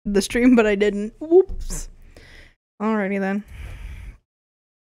the stream, but I didn't. Whoops. Alrighty then.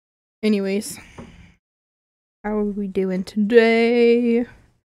 Anyways, how are we doing today?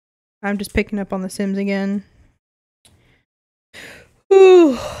 I'm just picking up on The Sims again.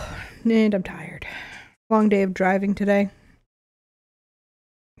 Ooh, and I'm tired. Long day of driving today.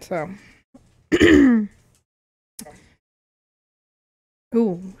 So.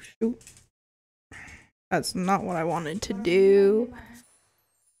 Ooh, shoot. That's not what I wanted to do.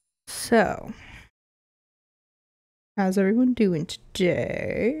 So. How's everyone doing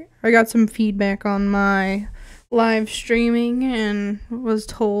today? I got some feedback on my live streaming and was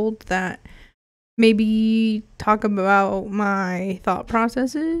told that maybe talk about my thought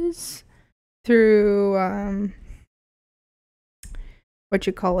processes through what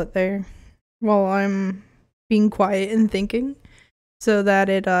you call it there while I'm being quiet and thinking, so that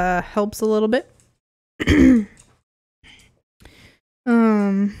it helps a little bit.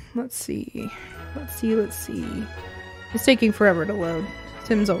 Let's see. It's taking forever to load.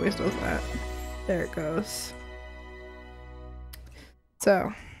 Sims always does that. There it goes.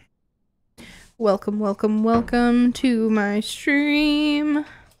 So, welcome to my stream.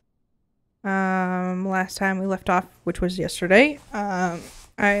 Last time we left off, which was yesterday,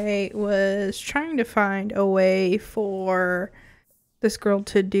 I was trying to find a way for this girl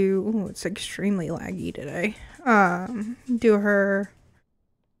to do, ooh, it's extremely laggy today, do her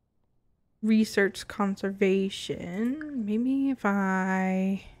research conservation. Maybe if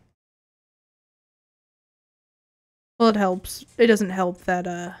I... Well, it helps. It doesn't help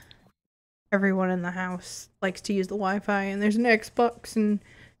that, everyone in the house likes to use the Wi-Fi, and there's an Xbox and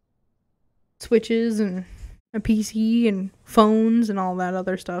Switches and a PC and phones and all that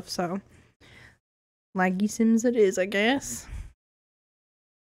other stuff, so... Laggy Sims it is, I guess.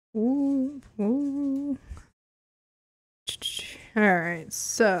 Ooh. Alright,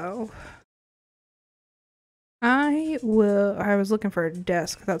 so... I was looking for a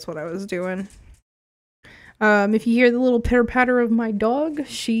desk, that's what I was doing. If you hear the little pitter-patter of my dog,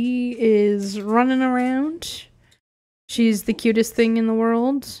 she is running around. She's the cutest thing in the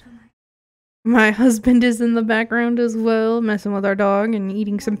world. My husband is in the background as well, messing with our dog and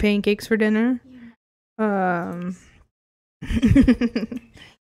eating some pancakes for dinner.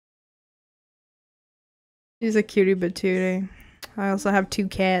 She's a cutie patootie. I also have 2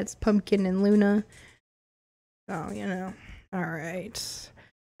 cats, Pumpkin and Luna. Oh, you know. Alright.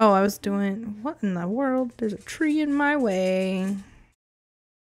 Oh, I was doing... What in the world? There's a tree in my way.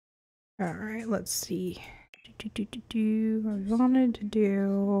 Alright, let's see. I wanted to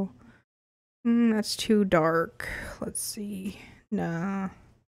do... that's too dark. Let's see. Nah.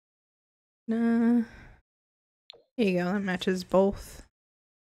 There you go, that matches both.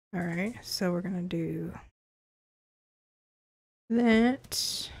 Alright, so we're gonna do...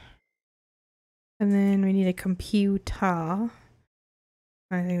 that. And then we need a computer.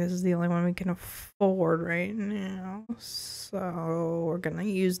 I think this is the only one we can afford right now. So we're gonna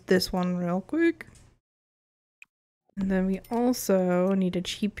use this one real quick. And then we also need a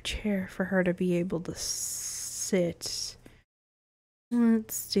cheap chair for her to be able to sit.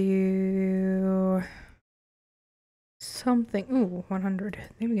 Let's do something. Ooh, 100.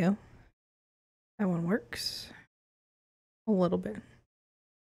 There we go. That one works. A little bit.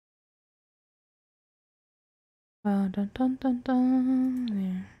 Dun dun dun dun.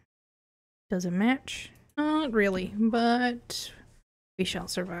 Yeah. Does it match? Not really, but we shall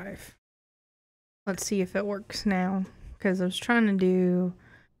survive. Let's see if it works now, because I was trying to do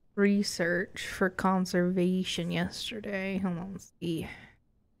research for conservation yesterday. Hold on, let's see.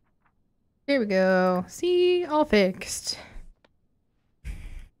 Here we go. See, all fixed.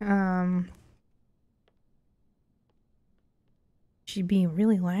 She's being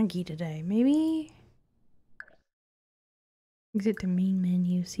really laggy today. Maybe exit to main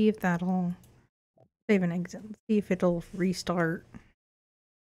menu. See if that'll save an exit. See if it'll restart.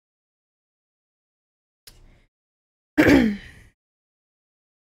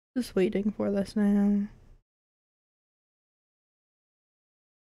 Just waiting for this now.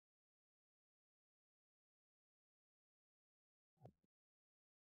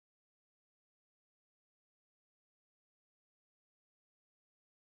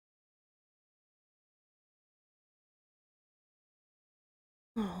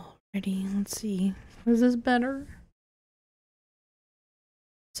 Alrighty, let's see. Is this better?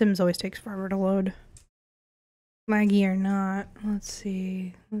 Sims always takes forever to load. Laggy or not. Let's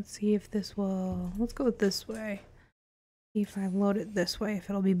see. Let's see if this will... Let's go this way. See if I load it this way, if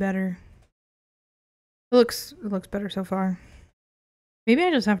it'll be better. It looks better so far. Maybe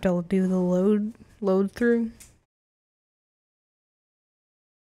I just have to do the load through.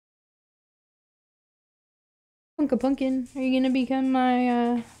 Pumpkin, are you gonna become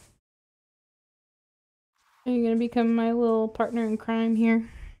my Are you gonna become my little partner in crime here?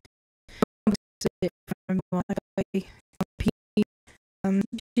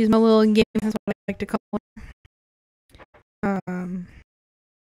 She's my little game. That's what I like to call her.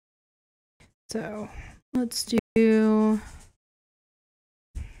 So let's do.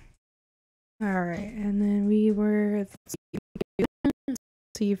 All right, and then we were. Let's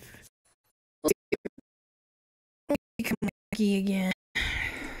see if become lucky again.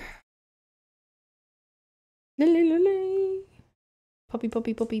 Puppy,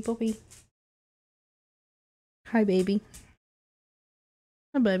 puppy, puppy, puppy. Hi, baby.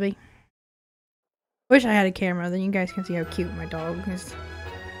 Hi, baby. Wish I had a camera, then you guys can see how cute my dog is.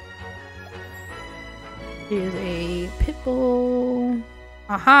 She is a pit bull.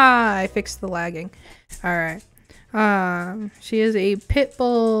 Aha! I fixed the lagging. Alright. She is a pit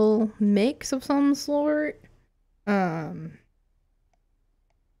bull mix of some sort.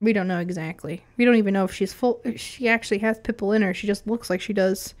 We don't know exactly. We don't even know if she's full. She actually has pit bull in her. She just looks like she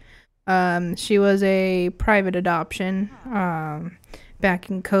does. She was a private adoption. Back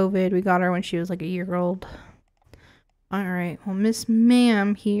in COVID, we got her when she was like a year old. Alright, well, Miss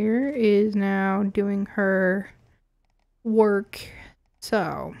Ma'am here is now doing her work.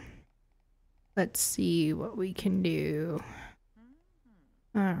 So, let's see what we can do.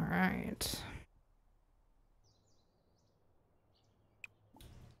 Alright.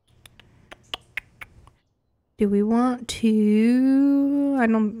 Do we want to... I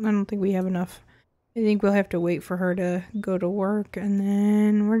don't think we have enough. I think we'll have to wait for her to go to work, and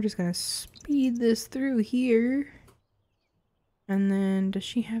then we're just gonna speed this through here. And then, does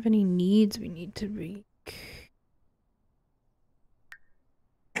she have any needs we need to make?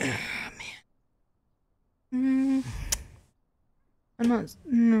 Man. I'm not...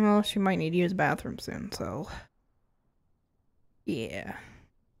 Well, she might need to use the bathroom soon, so... Yeah.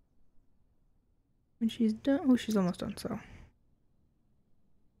 When she's done... Oh, she's almost done, so...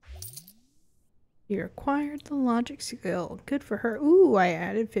 You acquired the logic skill. Good for her. Ooh, I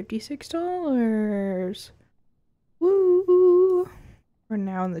added $56. Woo! We're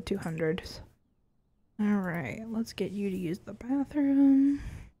now in the 200s. Alright, let's get you to use the bathroom.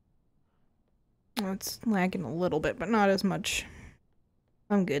 Oh, it's lagging a little bit, but not as much.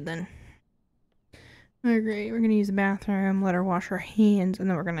 I'm good then. Alright, we're gonna use the bathroom, let her wash her hands, and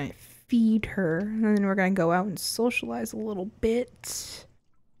then we're gonna feed her. And then we're gonna go out and socialize a little bit.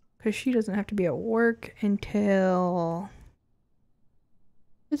 Because she doesn't have to be at work until...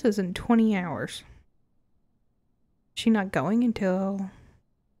 This is in 20 hours. Is she not going until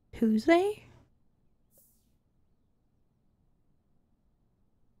Tuesday?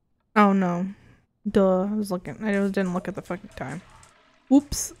 Oh no. Duh, I didn't look at the fucking time.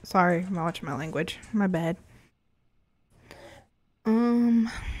 Oops, sorry, I'm watching my language. My bad. There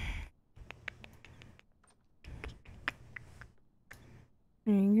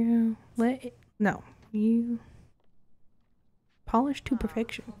you go. No, you polish to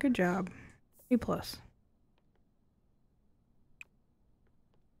perfection. Good job. A+.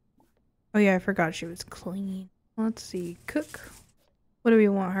 Oh yeah, I forgot she was clean. Let's see. Cook. What do we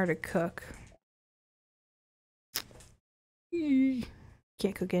want her to cook?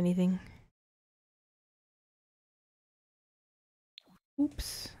 Can't cook anything.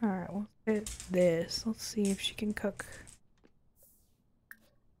 Oops. Alright, we'll hit this. Let's see if she can cook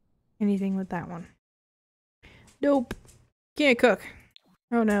anything with that one. Nope. Can't cook.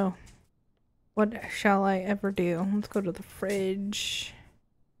 Oh no. What shall I ever do? Let's go to the fridge.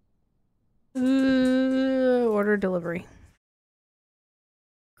 Order delivery.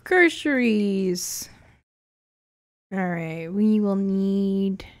 Groceries. Alright, we will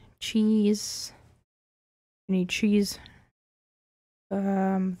need cheese. We need cheese.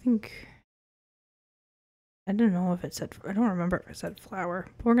 I think... I don't know if it said... I don't remember if it said flour.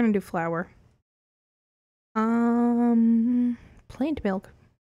 But we're gonna do flour. Plain milk.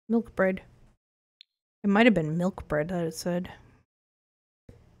 Milk bread. It might have been milk bread that it said.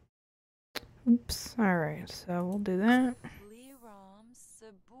 Oops. Alright, so we'll do that.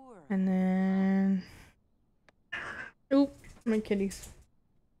 And then... Oop, my kitties.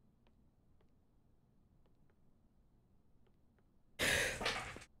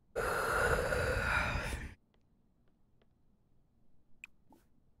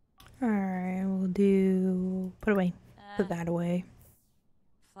 Alright, we'll do... Put away. Put that away.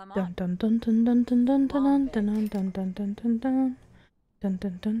 Dun dun dun dun dun dun dun dun dun dun dun dun dun dun dun. Dun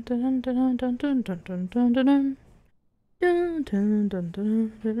dun dun dun dun dun dun dun dun dun dun dun. Dun dun dun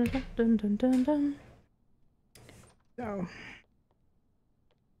dun dun dun dun dun dun. So.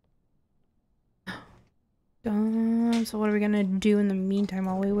 Done. So what are we gonna do in the meantime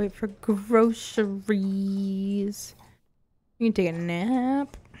while we wait for groceries? You can take a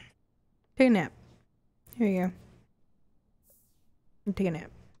nap. Take a nap. Here you go. Take a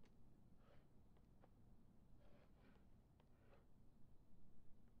nap.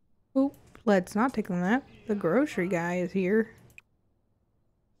 Oh, let's not take a nap. The grocery guy is here.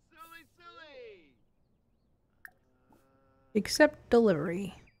 Accept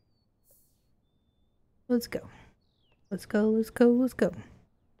delivery. Let's go. Let's go, let's go, let's go.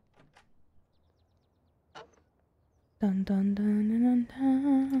 Dun dun dun dun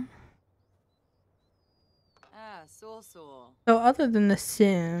dun. So other than The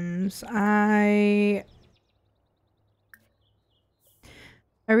Sims, I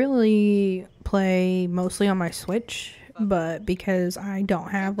really play mostly on my Switch, but because I don't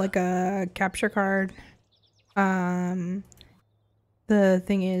have like a capture card, the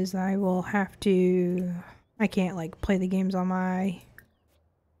thing is I can't like play the games on my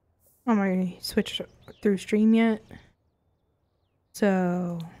Switch through Stream yet.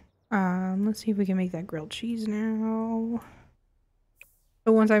 So let's see if we can make that grilled cheese now.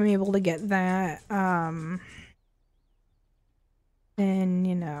 But once I'm able to get that, then,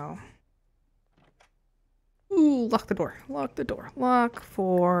 you know. Ooh, lock the door. Lock the door. Lock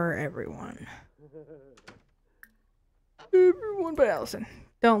for everyone. Everyone but Allison.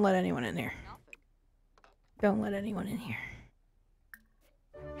 Don't let anyone in here. Don't let anyone in here.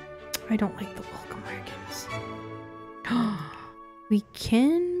 I don't like the welcome wagons. We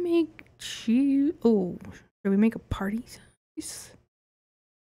can make cheese. Oh, should we make a party size?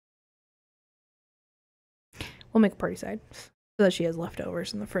 We'll make a party side so that she has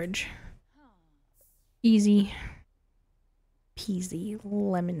leftovers in the fridge. Easy peasy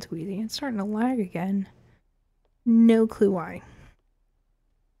lemon squeezy. It's starting to lag again. No clue why.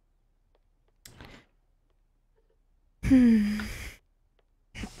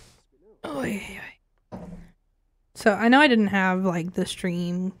 Oh, yeah. So I know I didn't have like the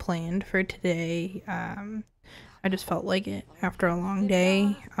stream planned for today. I just felt like it after a long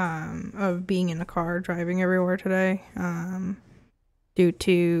day of being in the car driving everywhere today, due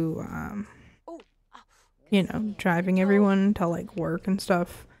to you know, driving everyone to like work and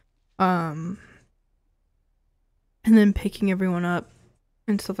stuff, and then picking everyone up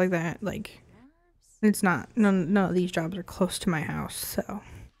and stuff like that. Like, it's not, none of these jobs are close to my house, so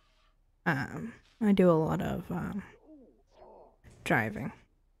I do a lot of driving.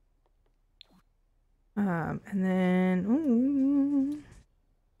 And then, ooh,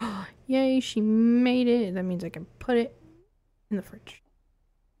 yay, she made it. That means I can put it in the fridge.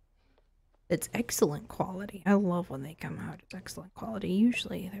 It's excellent quality. I love when they come out. It's excellent quality.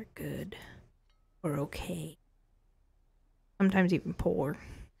 Usually they're good or okay. Sometimes even poor.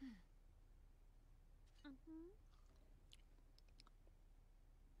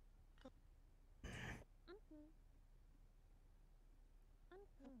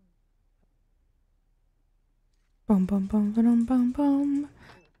 Bum bum bum bum bum bum.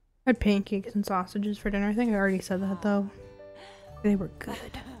 I had pancakes and sausages for dinner. I think I already said that though. They were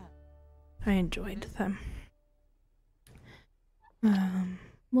good. I enjoyed them.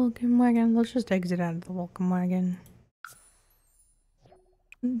 Welcome wagon. Let's just exit out of the welcome wagon.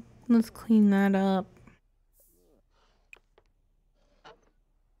 Let's clean that up.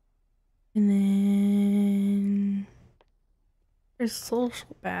 And then there's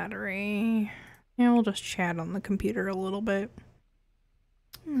social battery. Yeah, we'll just chat on the computer a little bit.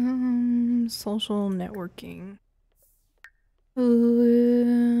 Social networking.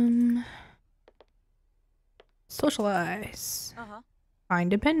 Socialize.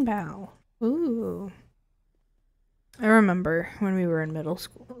 Find a pen pal. Ooh. I remember when we were in middle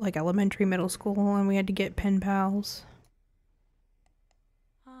school, like elementary, middle school, and we had to get pen pals.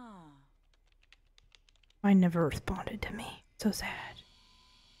 I never responded to me. So sad.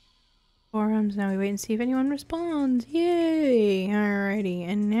 Forums, now we wait and see if anyone responds. Yay! Alrighty,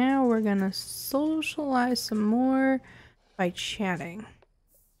 and now we're gonna socialize some more by chatting.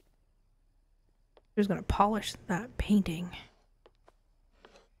 Just gonna polish that painting.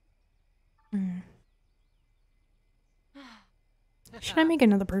 Should I make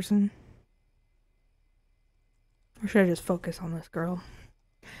another person? Or should I just focus on this girl?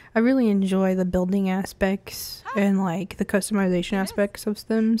 I really enjoy the building aspects and like the customization aspects of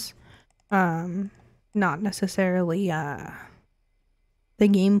Sims. Not necessarily the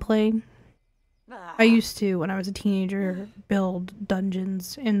gameplay. I used to, when I was a teenager, build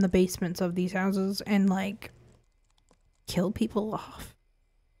dungeons in the basements of these houses and like kill people off.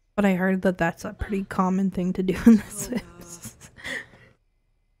 But I heard that that's a pretty common thing to do in The Sims.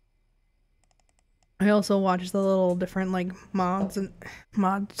 I also watch the little different like mods and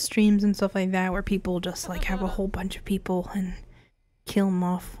mod streams and stuff like that where people just like have a whole bunch of people and kill them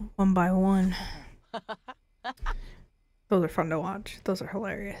off one by one. Those are fun to watch. Those are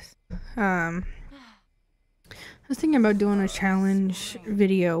hilarious. I was thinking about doing a challenge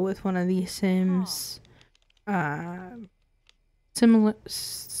video with one of these Sims. Similar,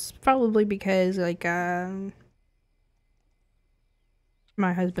 probably because like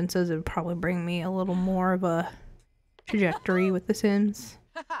my husband says it would probably bring me a little more of a trajectory with The Sims.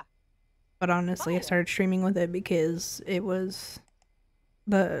 But honestly, I started streaming with it because it was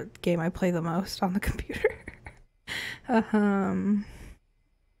the game I play the most on the computer. Zimzam?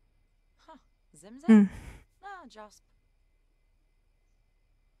 Hmm. No, just.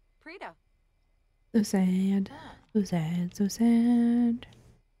 Prita. So sad. So sad. So sad.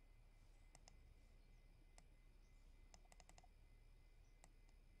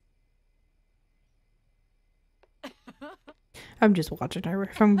 I'm just watching her.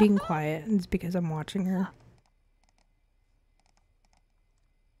 If I'm being quiet, it's because I'm watching her.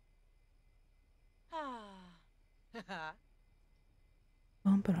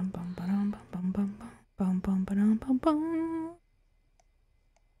 Bum ba dum bum ba dum bum bum bum bum ba dum bum bum.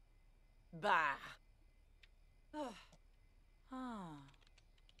 Bah.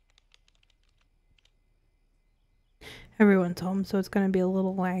 Everyone's home, so it's gonna be a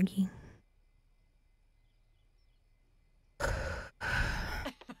little laggy.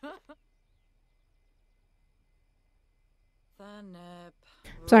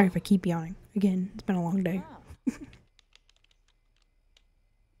 Sorry if I keep yawning. Again, it's been a long day.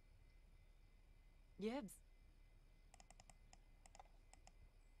 Yibs.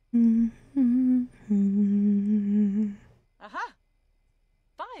 Aha.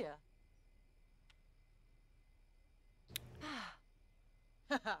 Fire.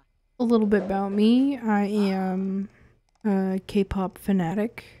 A little bit about me. I am a K-pop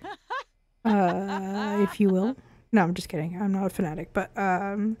fanatic, if you will. No, I'm just kidding. I'm not a fanatic, but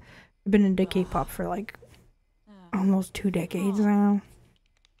I've been into K-pop for like almost 2 decades now.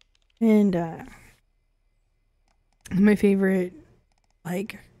 And my favorite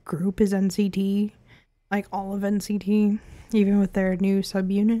like group is NCT, like all of NCT, even with their new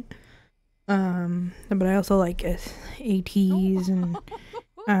subunit. But I also like ATEEZ and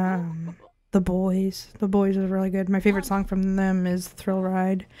The Boys. The Boys is really good. My favorite song from them is Thrill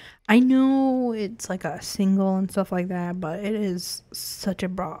Ride. I know it's like a single and stuff like that, but it is such a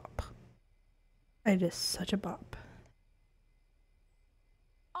bop. It is such a bop.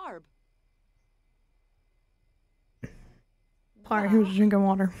 Arb. Sorry, who's drinking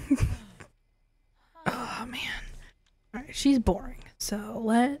water? Oh man. Alright, she's boring. So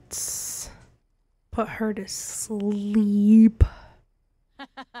let's put her to sleep.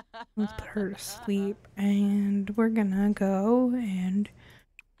 Let's put her to sleep, and we're gonna go and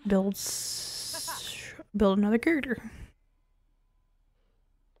build another character.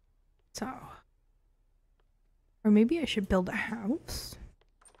 So, or maybe I should build a house.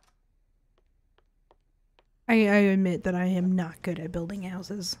 I admit that I am not good at building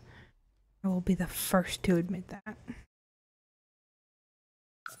houses. I will be the first to admit that.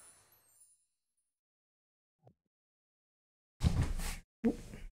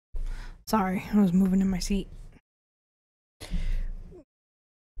 Sorry, I was moving in my seat.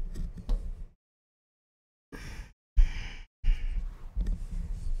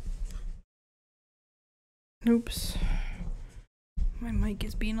 Oops. My mic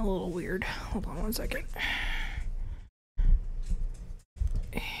is being a little weird. Hold on one second.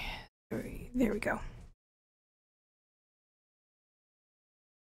 There we go.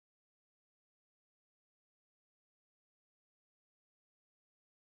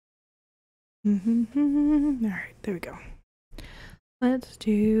 Alright, there we go. Let's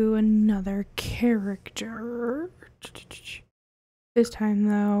do another character. This time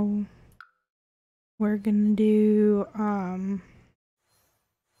though, we're gonna do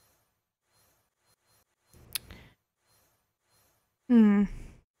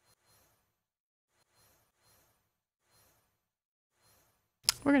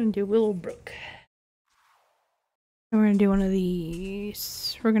we're gonna do Willowbrook. And we're gonna do one of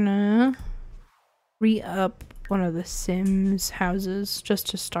these. We're gonna re-up one of the Sims houses just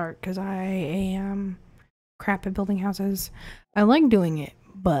to start because I am crap at building houses. I like doing it,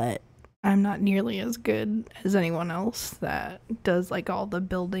 but I'm not nearly as good as anyone else that does like all the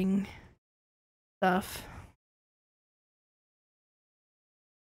building stuff.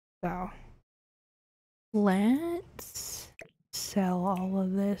 So let's sell all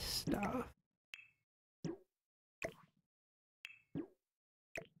of this stuff.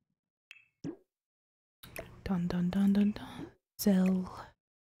 Dun dun dun dun dun. Sell.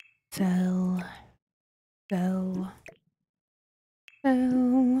 Sell. Sell.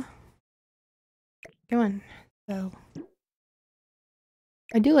 Sell. Come on. Sell.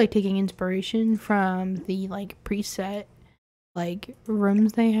 I do like taking inspiration from the like preset like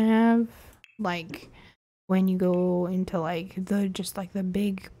rooms they have. Like when you go into like the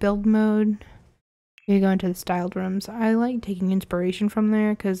big build mode, you go into the styled rooms. I like taking inspiration from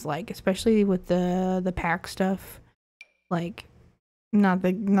there because like especially with the pack stuff, like not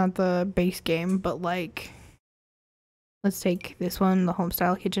the base game, but like let's take this one, the home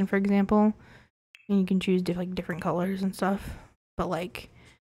style kitchen for example, and you can choose different colors and stuff. But like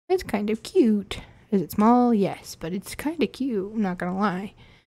it's kind of cute. Is it small? Yes, but it's kind of cute. I'm not gonna lie.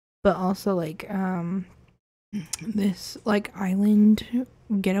 But also like this like island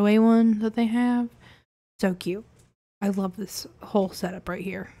getaway one that they have, so cute. I love this whole setup right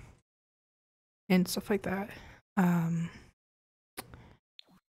here and stuff like that. Dun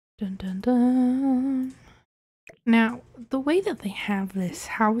dun dun. Now the way that they have this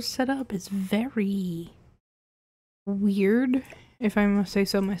house set up is very weird, if I must say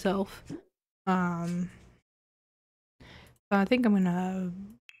so myself. So I think I'm gonna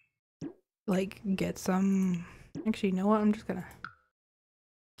like get some. Actually, you know what? I'm just gonna.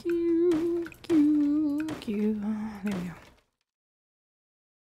 There we go.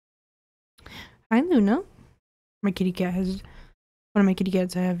 Hi, Luna. My kitty cat has. One of my kitty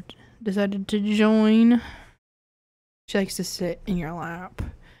cats have decided to join. She likes to sit in your lap,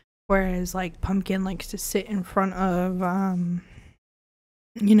 whereas like Pumpkin likes to sit in front of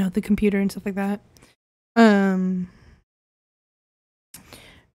you know, the computer and stuff like that.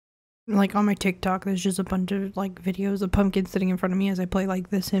 Like on my TikTok, there's just a bunch of like videos of Pumpkin sitting in front of me as I play like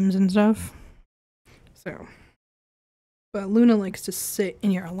The Sims and stuff. So, but Luna likes to sit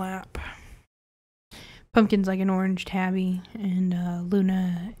in your lap. Pumpkin's like an orange tabby, and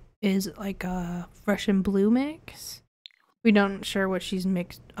Luna is like a Russian blue mix. We don't sure what she's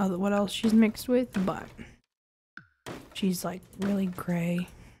mixed, what else she's mixed with, but she's like really gray.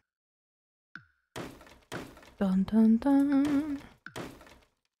 Dun dun dun.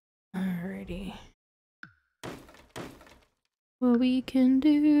 Alrighty. What we can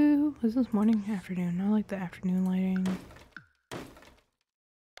do. Was this morning? Afternoon. I like the afternoon lighting.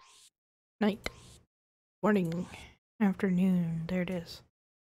 Night. Morning. Afternoon. There it is.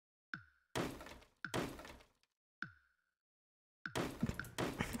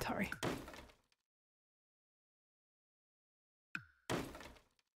 Sorry.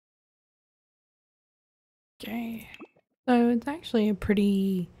 Okay. So it's actually a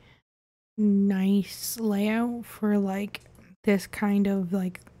pretty nice layout for like this kind of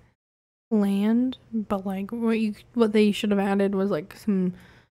like land, but like what they should have added was like some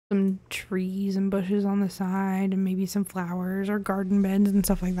trees and bushes on the side and maybe some flowers or garden beds and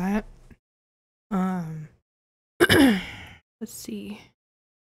stuff like that. Let's see.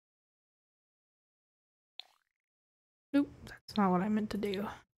 Nope, that's not what I meant to do.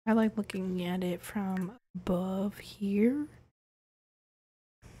 I like looking at it from above here.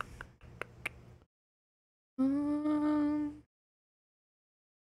 You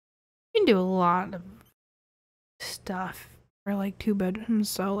can do a lot of stuff for like 2 bedrooms,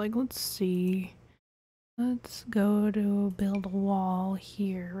 so like let's see. Let's go to build a wall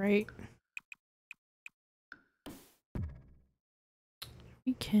here, right?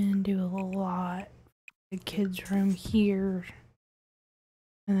 We can do a lot. The kids' room here,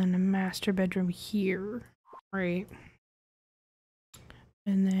 and then a master bedroom here, right?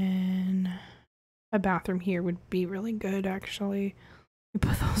 And then a bathroom here would be really good, actually. We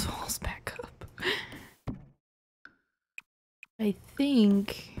put those walls back up. I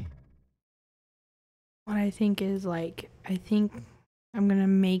think what I think is like, I think I'm gonna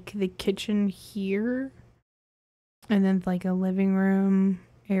make the kitchen here, and then like a living room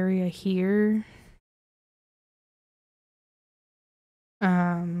area here.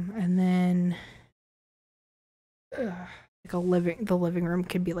 And then like the living room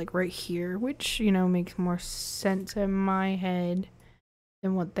could be like right here, which, you know, makes more sense in my head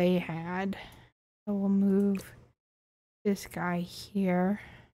than what they had. So we'll move this guy here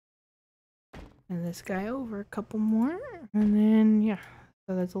and this guy over a couple more, and then yeah,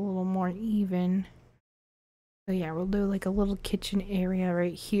 so that's a little more even. So yeah, we'll do like a little kitchen area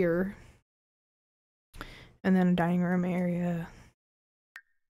right here, and then a dining room area,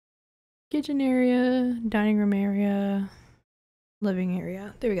 kitchen area, dining room area, living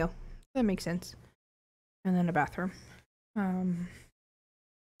area. There we go. That makes sense. And then a bathroom.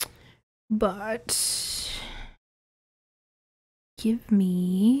 But give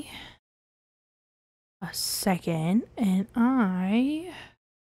me a second and I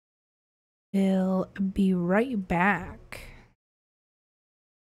will be right back.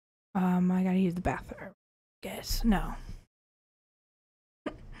 I gotta use the bathroom. Guess no.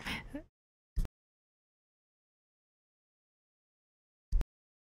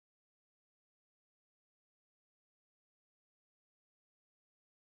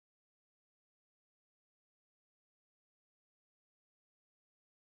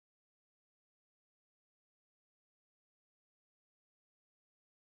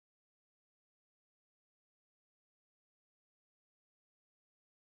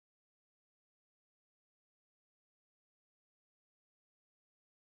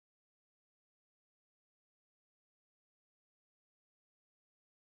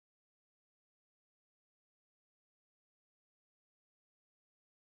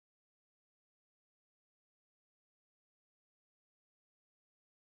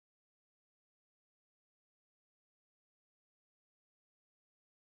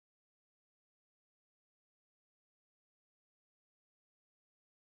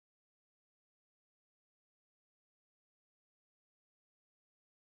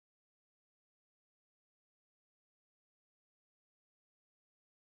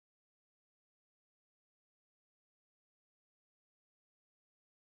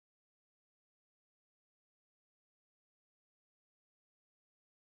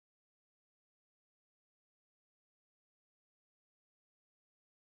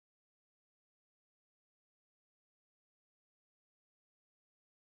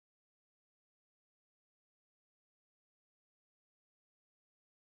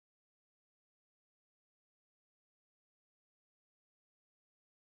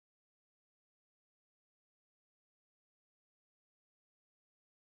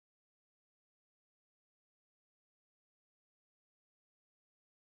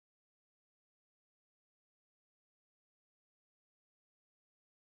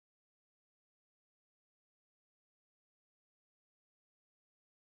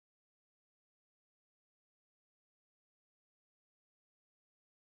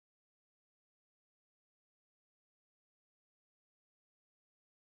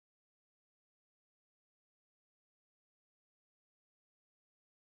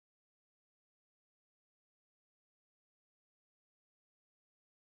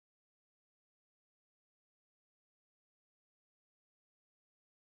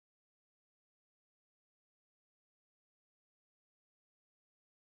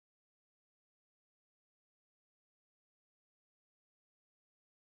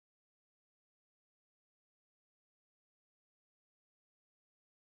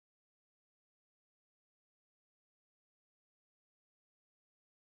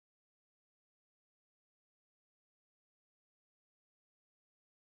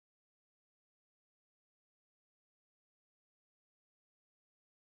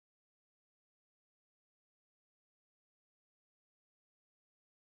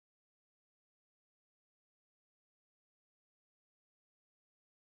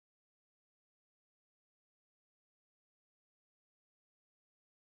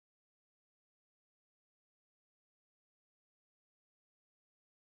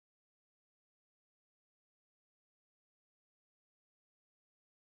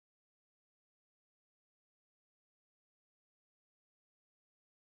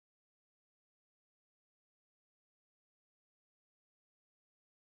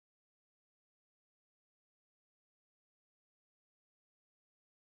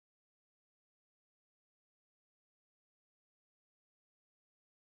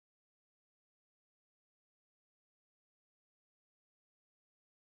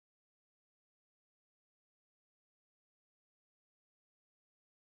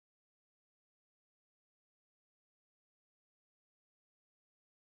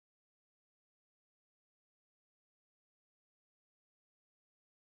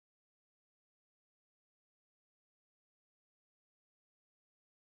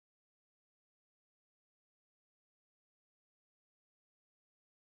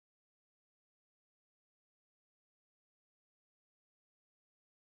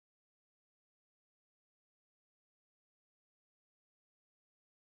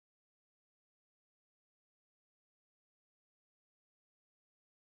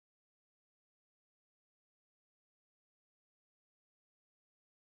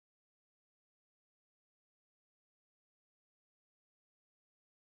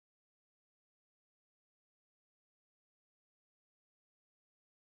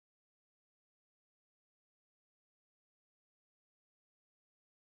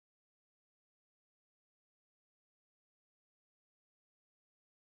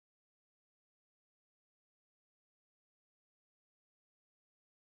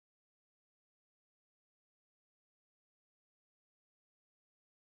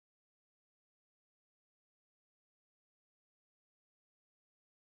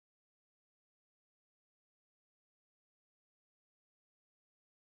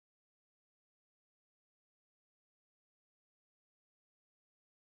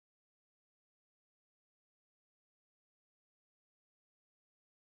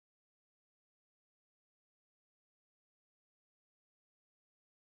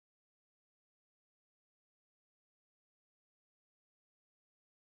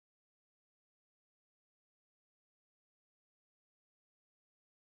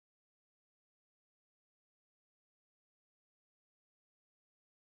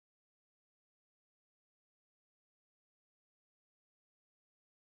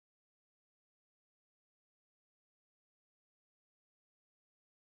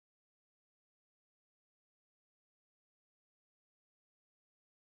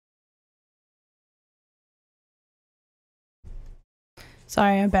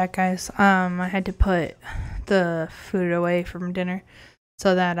 Sorry, I'm back, guys. I had to put the food away from dinner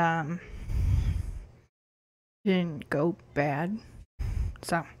so that didn't go bad.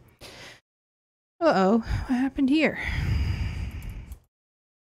 So, uh-oh, what happened here?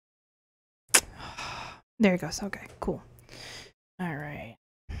 There it goes. Okay, cool. All right,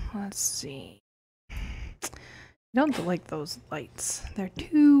 let's see. I don't like those lights. They're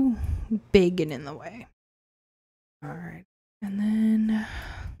too big and in the way. All right, and then,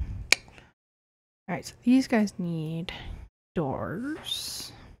 all right, so these guys need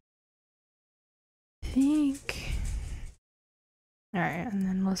doors. I think. All right, and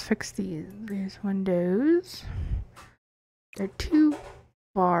then let's fix these windows. They're too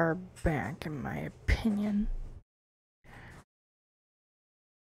far back, in my opinion.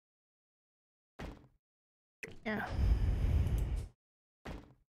 Yeah.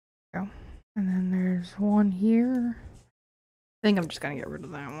 Go. And then there's one here. I think I'm just gonna get rid of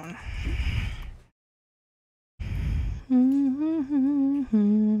that one.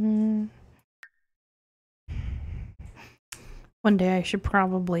 One day I should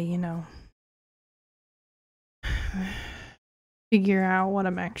probably, you know, figure out what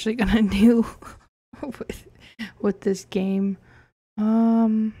I'm actually gonna do with this game.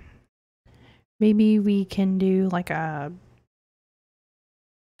 Maybe we can do like a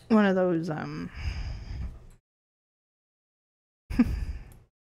one of those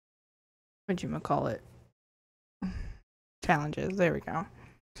whatchamacallit, challenges. There we go.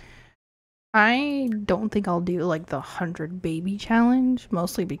 I don't think I'll do like the 100 baby challenge,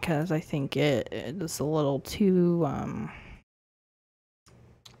 mostly because I think it is a little too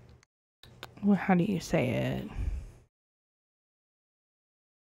how do you say it?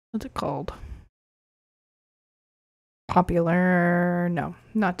 What's it called? Popular? No,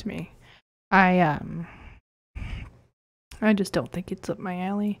 not to me. I just don't think it's up my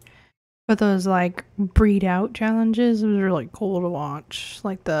alley. But those like breed out challenges, it was really cool to watch.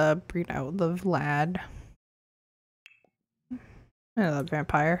 Like the breed out the Vlad. The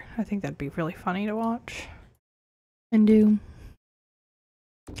vampire. I think that'd be really funny to watch and do.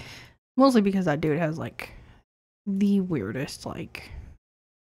 Mostly because that dude has like the weirdest like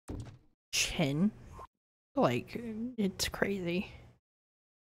chin. Like it's crazy.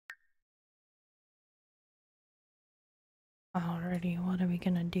 Alrighty, what are we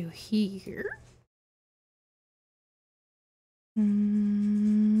gonna do here?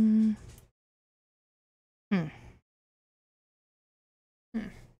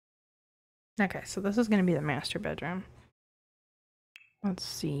 Okay, so this is gonna be the master bedroom. Let's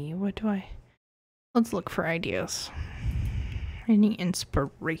see, let's look for ideas. Any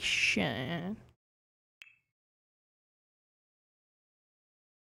inspiration?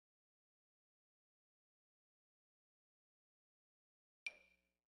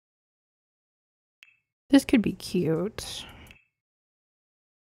 This could be cute.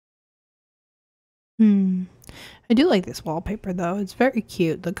 I do like this wallpaper though. It's very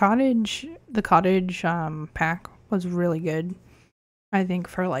cute. The cottage pack was really good. I think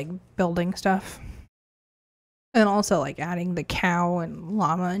for like building stuff. And also like adding the cow and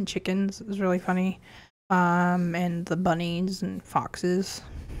llama and chickens is really funny. And the bunnies and foxes.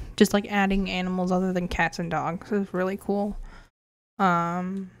 Just like adding animals other than cats and dogs is really cool.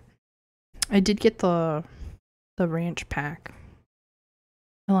 I did get the ranch pack.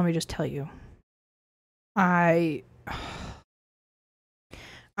 And let me just tell you. I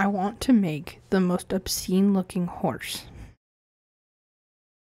want to make the most obscene looking horse.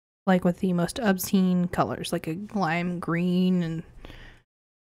 Like with the most obscene colors, like a lime green and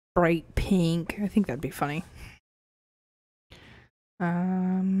bright pink. I think that'd be funny.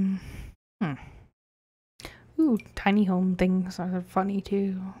 Ooh, tiny home things are funny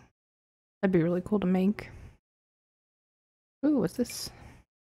too. That'd be really cool to make. Ooh, what's this?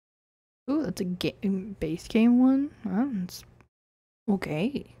 Ooh, that's a base game one. That's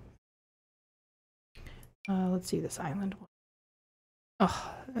okay. Let's see this island one.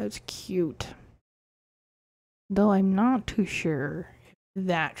 Oh, that's cute. Though I'm not too sure if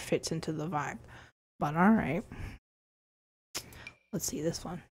that fits into the vibe. But alright. Let's see this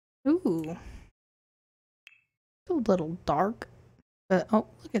one. Ooh. It's a little dark. But oh,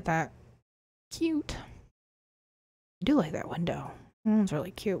 look at that. Cute. I do like that window. That's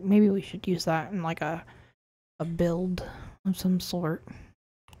really cute. Maybe we should use that in like a build of some sort.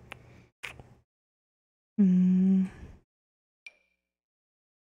 That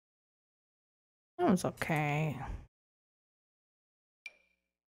was okay.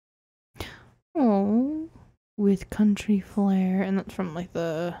 Oh, with country flair, and that's from like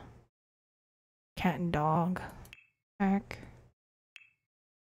the cat and dog pack.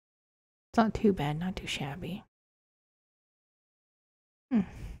 It's not too bad, not too shabby.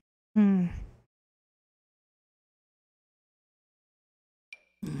 Hmm.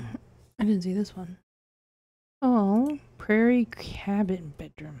 I didn't see this one. Oh, prairie cabin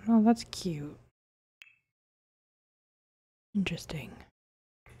bedroom. Oh, that's cute. Interesting.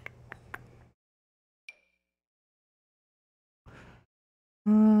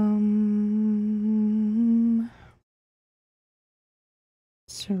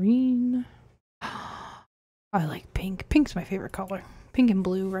 Serene. I like pink. Pink's my favorite color. Pink and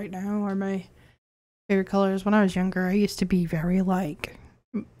blue right now are my favorite colors. When I was younger, I used to be very like,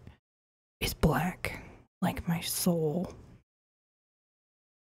 is black like my soul?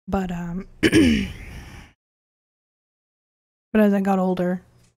 But but as I got older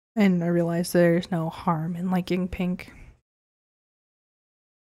and I realized there's no harm in liking pink.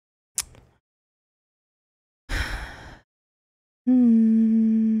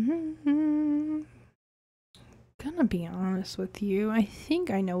 Gonna be honest with you, I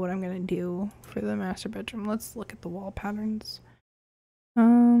think I know what I'm gonna do for the master bedroom. Let's look at the wall patterns.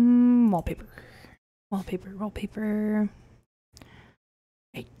 Wallpaper. Wallpaper.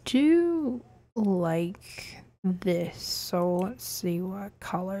 I do like this, so let's see what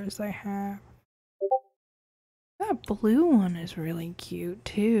colors I have. That blue one is really cute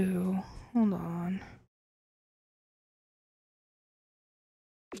too. Hold on.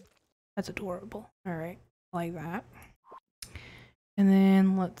 That's adorable. Alright, like that. And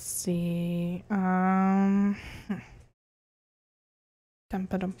then let's see. Dum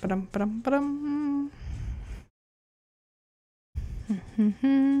ba dum ba dum ba dum ba dum.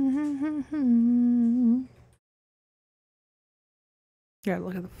 Yeah,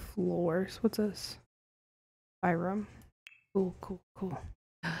 look at the floors. What's this? Byram. Cool.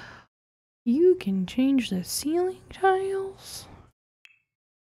 You can change the ceiling tiles.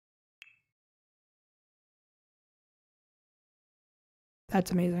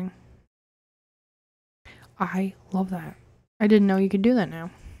 That's amazing. I love that. I didn't know you could do that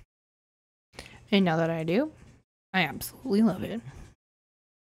now. And now that I do, I absolutely love it.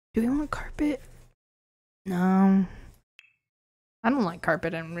 Do we want carpet? No. I don't like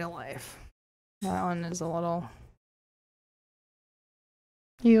carpet in real life. That one is a little...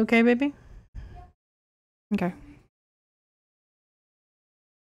 You okay, baby? Okay.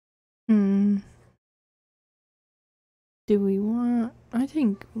 Do we want... I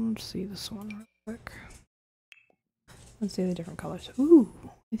think... Let's see this one real quick. Let's see the different colors. Ooh,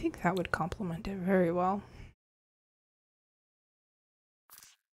 I think that would complement it very well.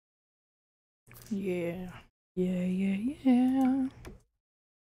 Yeah. Here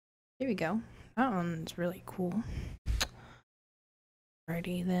we go. That one's really cool.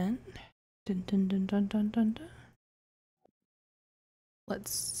 Alrighty then. Dun.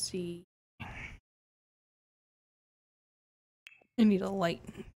 Let's see. I need a light.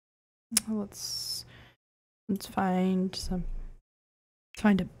 Let's find some. Let's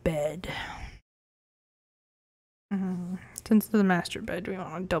find a bed. Since the master bed, we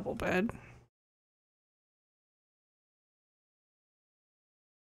want a double bed.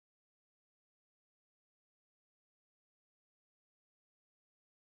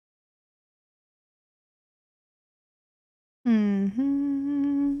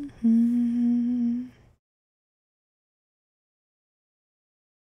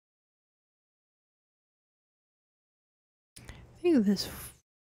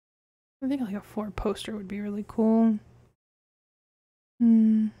 I think like a 4 poster would be really cool.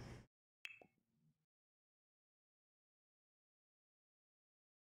 I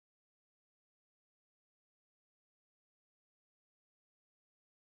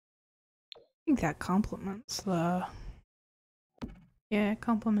think that complements the... Yeah, it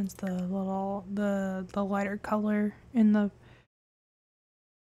complements the little the lighter color in the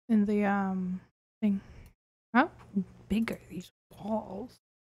thing. How big are these walls?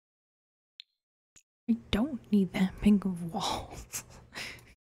 I don't need that big of walls.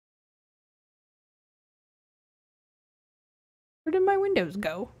 Where did my windows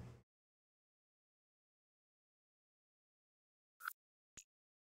go?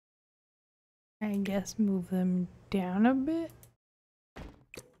 I guess move them down a bit.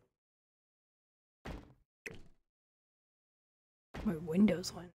 My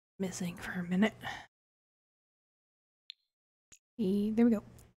windows went missing for a minute. There we go.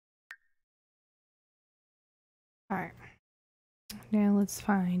 Alright. Now let's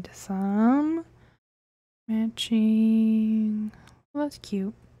find some matching. Well, that's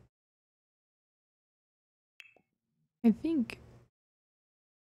cute. I think.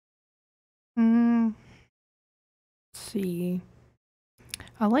 Let's see.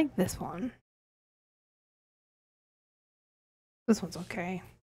 I like this one. This one's okay.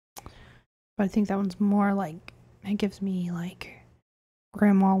 But I think that one's more like, it gives me like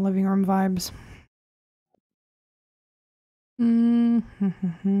grandma living room vibes.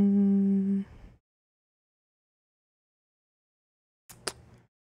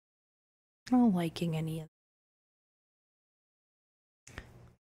 Not liking any of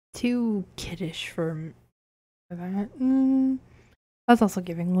too kiddish for that. That's also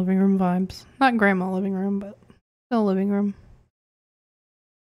giving living room vibes. Not grandma living room, but still living room.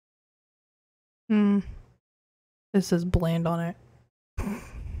 This is bland on it.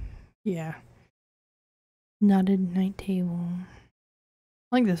 Yeah. Knotted night table.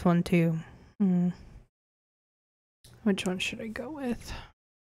 I like this one too. Which one should I go with?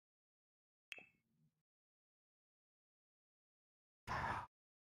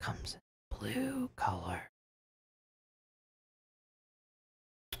 Comes in blue color.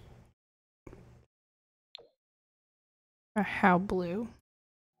 Or how blue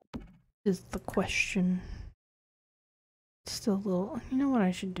is the question. Still a little. You know what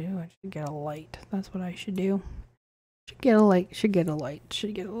I should do? I should get a light. That's what I should do. Should get a light. Should get a light.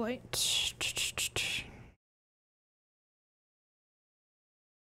 Should get a light.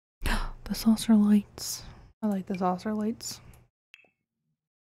 The saucer lights. I like the saucer lights.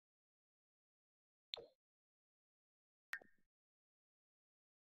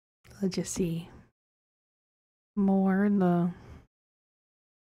 Let's just see. More in the.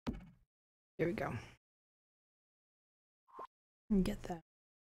 There we go. Get that.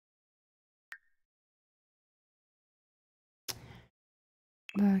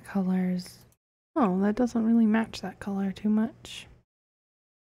 The colors. Oh, that doesn't really match that color too much.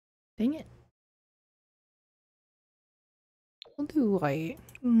 Dang it. We'll do white.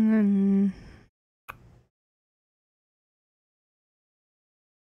 And then...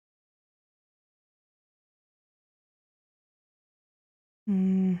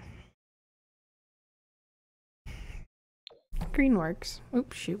 Green works.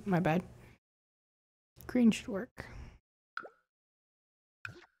 Oops, shoot, my bad. Green should work.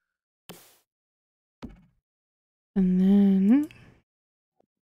 And then...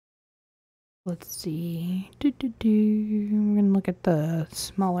 Let's see. I'm gonna look at the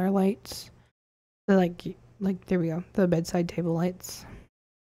smaller lights. The like there we go. The bedside table lights.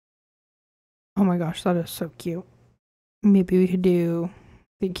 Oh my gosh, that is so cute. Maybe we could do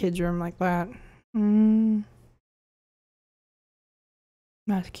the kids' room like that.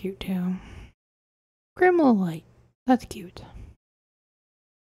 That's cute too. Grandma light. That's cute.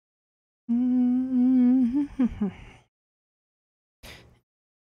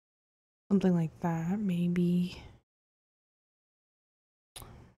 Something like that, maybe.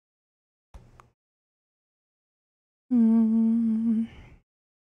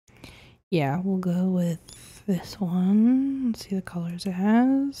 Yeah, we'll go with this one. Let's see the colors it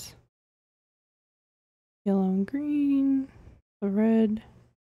has. Yellow and green. The red.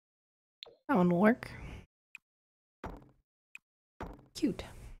 That one will work. Cute.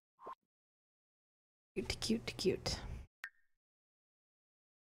 Cute, cute, cute.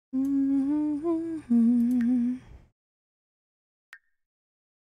 I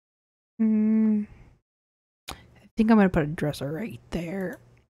think I'm gonna put a dresser right there.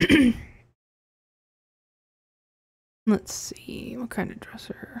 Let's see, what kind of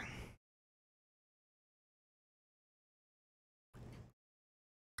dresser?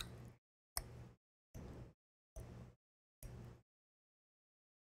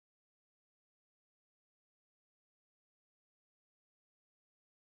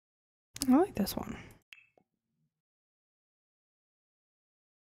 I like this one.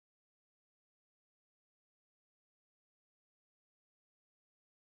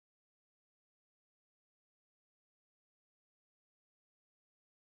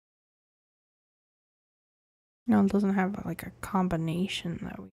 No, it doesn't have like a combination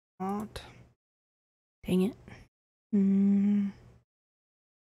that we want. Dang it.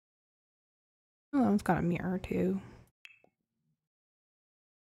 Oh, it's got a mirror too.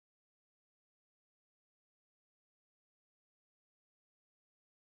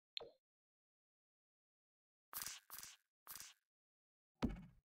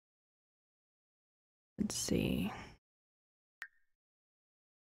 Let's see.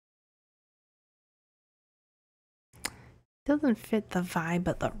 Doesn't fit the vibe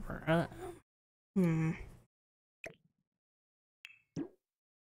of the room.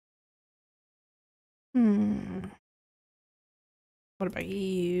 What about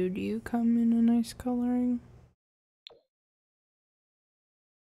you? Do you come in a nice coloring?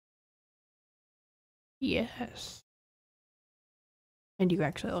 Yes. And you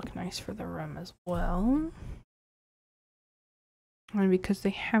actually look nice for the room as well. And because they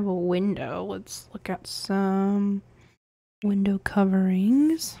have a window, let's look at some window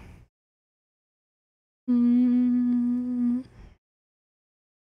coverings.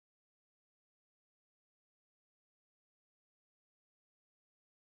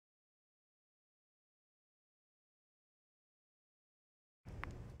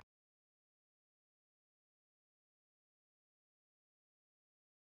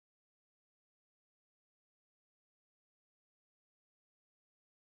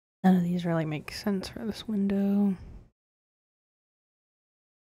 None of these really make sense for this window.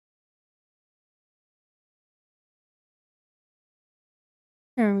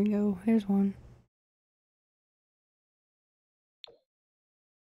 There we go. Here's one.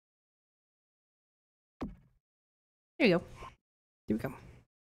 There you go. There we go.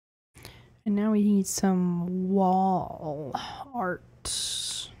 And now we need some wall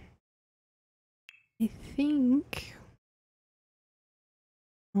art. I think.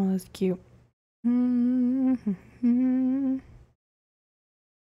 Oh, that's cute.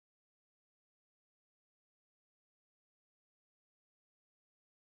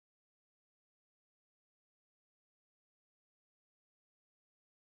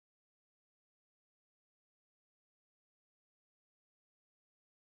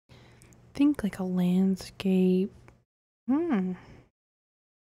 Think like a landscape.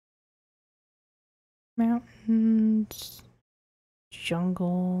 Mountains,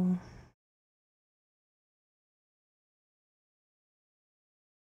 jungle.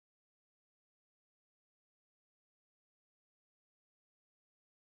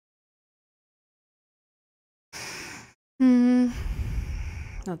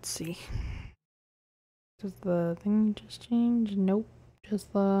 Let's see. Does the thing just change? Nope.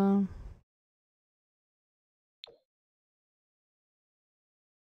 Just the...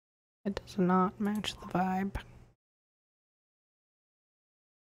 It does not match the vibe.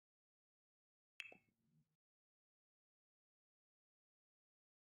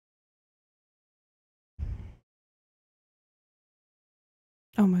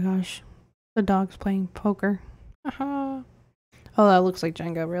 Oh my gosh. The dog's playing poker. Haha. Oh, that looks like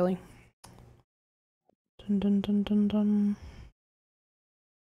Jenga, really. Dun dun dun dun dun.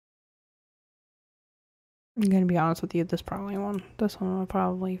 I'm gonna be honest with you, this one will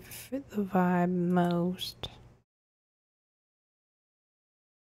probably fit the vibe most.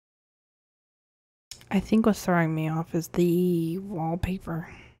 I think what's throwing me off is the wallpaper.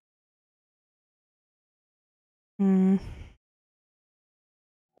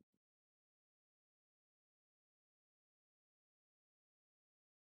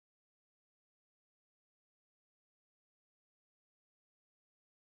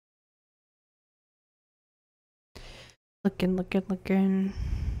 Looking.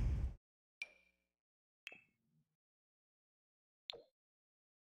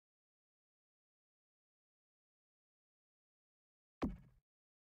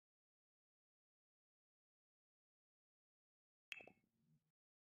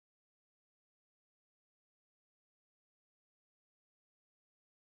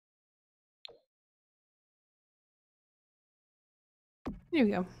 There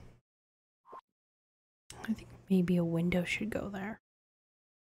we go. I think maybe a window should go there.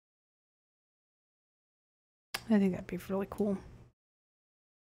 I think that'd be really cool.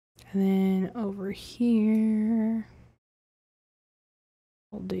 And then over here,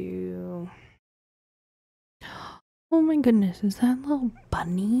 we'll do... Oh my goodness, is that little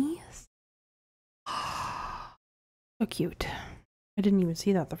bunnies? So cute. I didn't even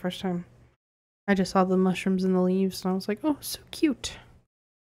see that the first time. I just saw the mushrooms and the leaves and I was like, oh, so cute.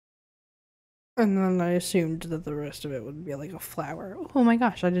 And then I assumed that the rest of it would be like a flower. Oh my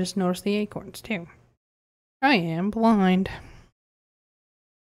gosh, I just noticed the acorns too. I am blind.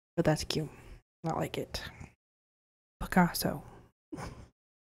 But that's cute. I like it. Picasso.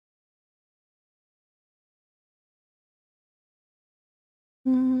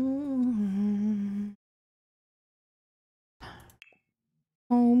 Home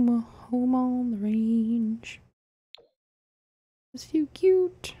on the range. It's so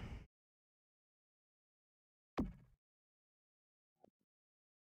cute.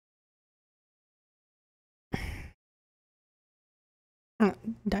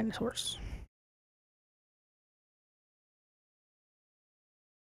 Dinosaurs.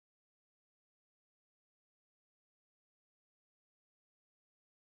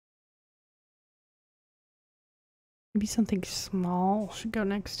 Maybe something small should go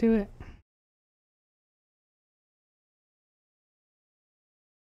next to it.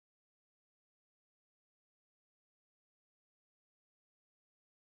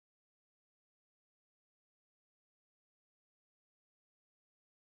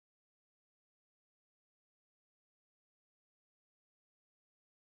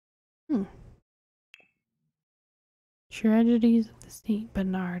 Tragedies of the Saint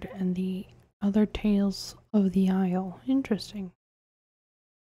Bernard and the Other Tales of the Isle. Interesting.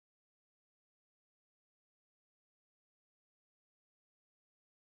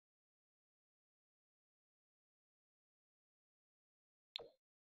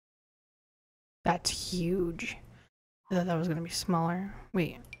 That's huge. I thought that was gonna be smaller.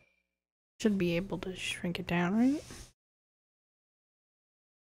 Wait. Should be able to shrink it down, right?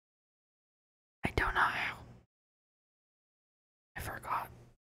 I don't know how. I forgot.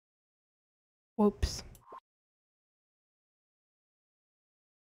 Whoops.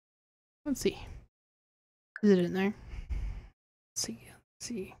 Let's see. Is it in there? Let's see. Let's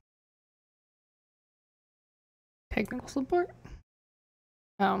see. Technical support?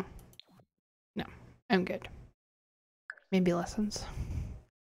 Oh. No. I'm good. Maybe lessons.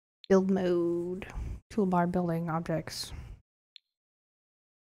 Build mode. Toolbar building objects.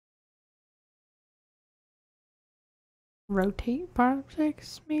 Rotate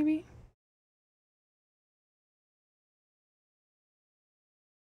objects, maybe?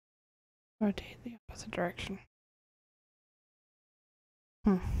 Rotate the opposite direction.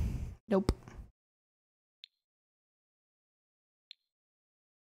 Nope.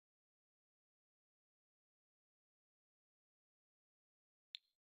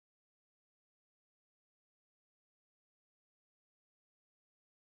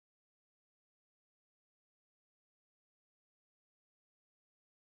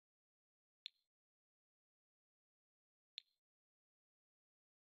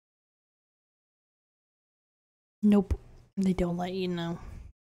 Nope. They don't let you know.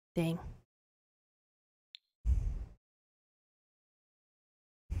 Dang.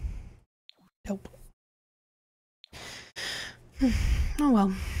 Nope. Oh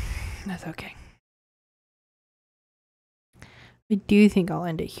well. That's okay. I do think I'll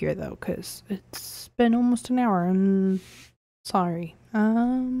end it here though, because it's been almost an hour. I'm sorry.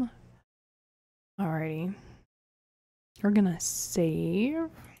 Alrighty. We're gonna save.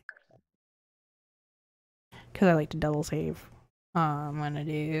 Because I like to double save. I'm gonna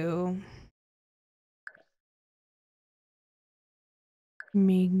do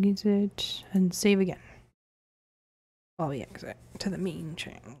exit and save again. While we exit to the main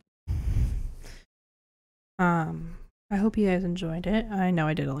channel. I hope you guys enjoyed it. I know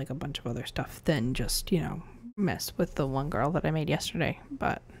I did like a bunch of other stuff than just, you know, mess with the one girl that I made yesterday,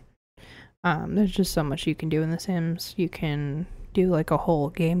 but there's just so much you can do in The Sims. You can do like a whole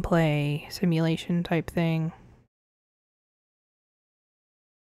gameplay simulation type thing.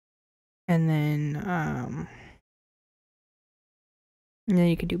 And then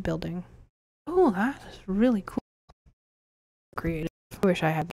you could do building. Oh, that is really cool. Creative. I wish I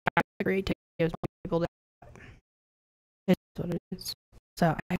had creativity as people do. It's what it is.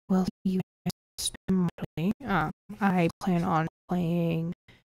 So I will see you guys tomorrow. I plan on playing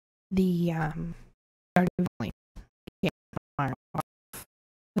the Stardew Valley game tomorrow.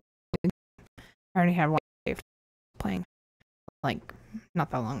 I already had one playing like not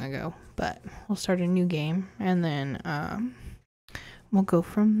that long ago, but we'll start a new game and then we'll go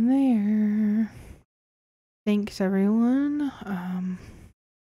from there. Thanks everyone.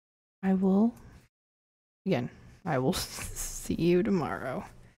 I will see you tomorrow.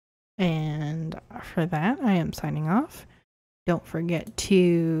 And for that, I am signing off. Don't forget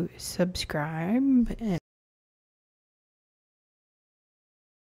to subscribe and